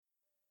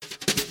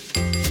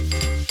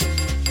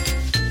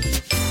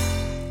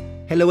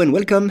Hello and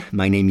welcome.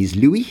 My name is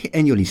Louis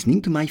and you're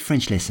listening to my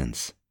French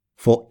lessons.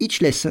 For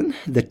each lesson,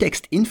 the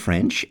text in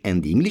French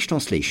and the English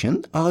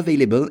translation are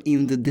available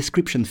in the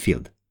description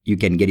field. You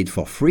can get it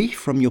for free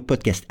from your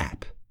podcast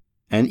app.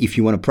 And if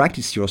you want to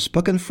practice your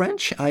spoken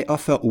French, I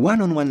offer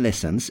one-on-one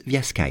lessons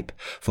via Skype.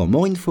 For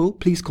more info,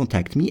 please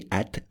contact me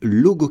at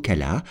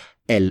logokala,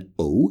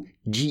 Logokala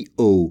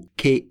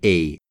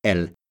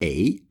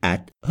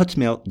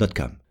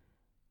 @hotmail.com.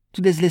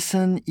 Today's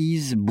lesson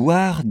is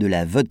boire de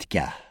la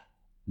vodka.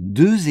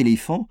 2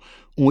 éléphants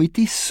ont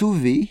été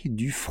sauvés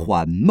du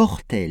froid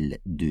mortel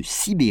de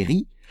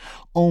Sibérie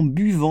en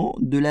buvant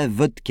de la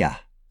vodka,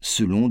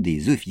 selon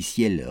des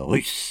officiels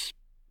russes.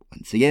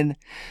 Once again,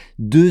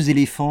 2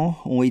 éléphants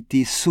ont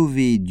été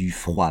sauvés du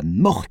froid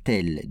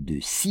mortel de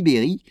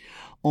Sibérie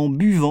en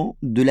buvant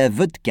de la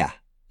vodka,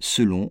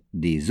 selon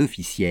des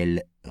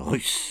officiels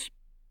russes.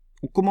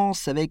 On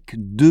commence avec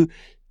 2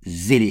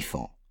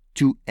 éléphants.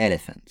 2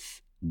 elephants.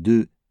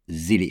 2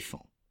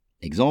 éléphants.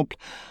 Exemple,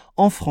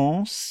 en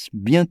France,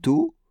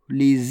 bientôt,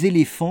 les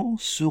éléphants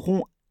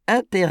seront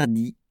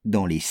interdits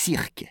dans les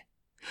cirques.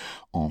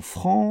 En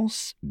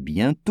France,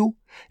 bientôt,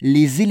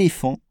 les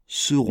éléphants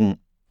seront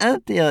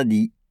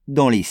interdits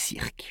dans les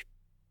cirques.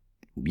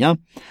 Ou bien,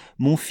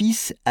 mon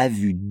fils a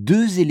vu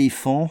 2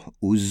 éléphants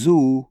au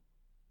zoo.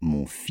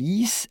 Mon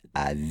fils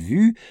a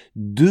vu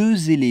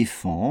 2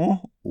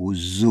 éléphants au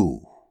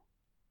zoo.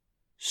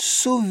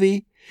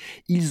 Sauvés.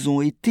 Ils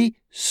ont été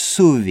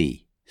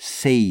sauvés.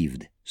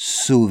 Saved.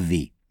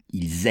 Sauvés.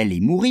 Ils allaient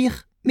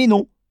mourir, mais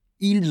non,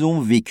 ils ont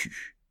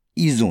vécu.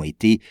 Ils ont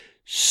été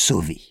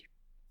sauvés.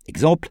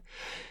 Exemple,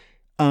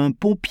 un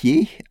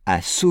pompier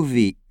a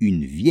sauvé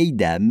une vieille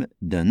dame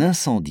d'un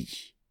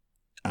incendie.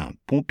 Un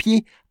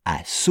pompier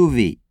a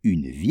sauvé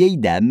une vieille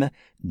dame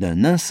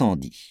d'un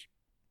incendie.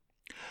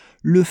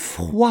 Le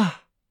froid,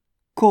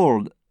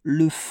 cold,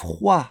 le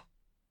froid,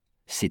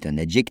 c'est un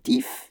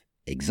adjectif.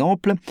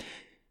 Exemple,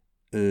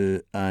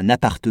 un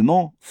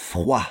appartement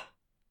froid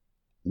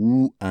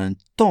ou un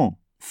temps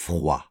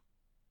froid.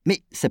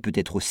 Mais ça peut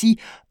être aussi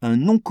un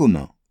nom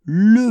commun.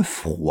 Le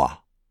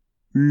froid.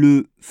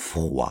 Le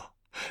froid.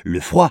 Le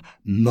froid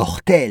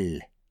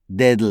mortel.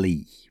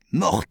 Deadly.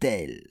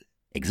 Mortel.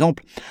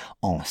 Exemple,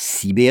 en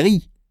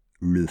Sibérie,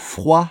 le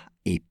froid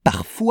est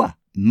parfois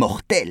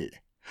mortel.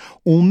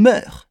 On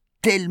meurt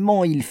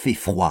tellement il fait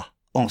froid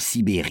en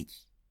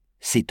Sibérie.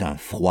 C'est un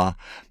froid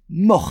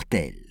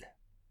mortel.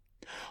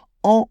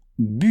 En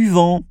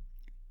buvant.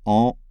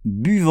 En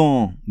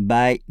buvant,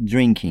 by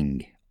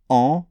drinking.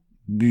 En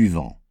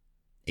buvant.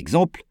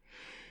 Exemple,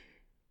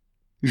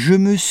 je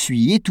me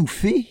suis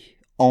étouffé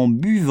en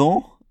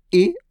buvant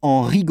et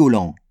en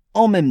rigolant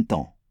en même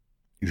temps.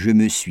 Je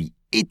me suis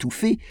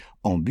étouffé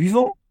en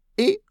buvant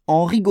et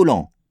en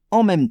rigolant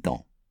en même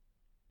temps.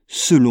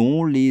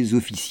 Selon les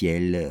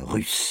officiels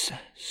russes.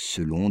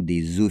 Selon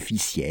des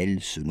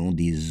officiels, selon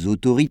des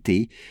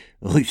autorités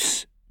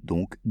russes.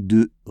 Donc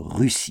de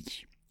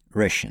Russie.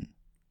 Russian.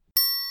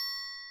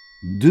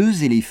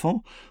 2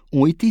 éléphants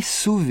ont été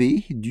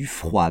sauvés du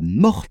froid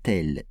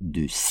mortel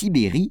de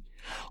Sibérie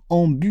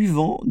en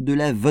buvant de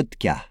la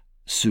vodka,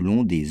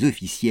 selon des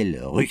officiels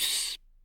russes.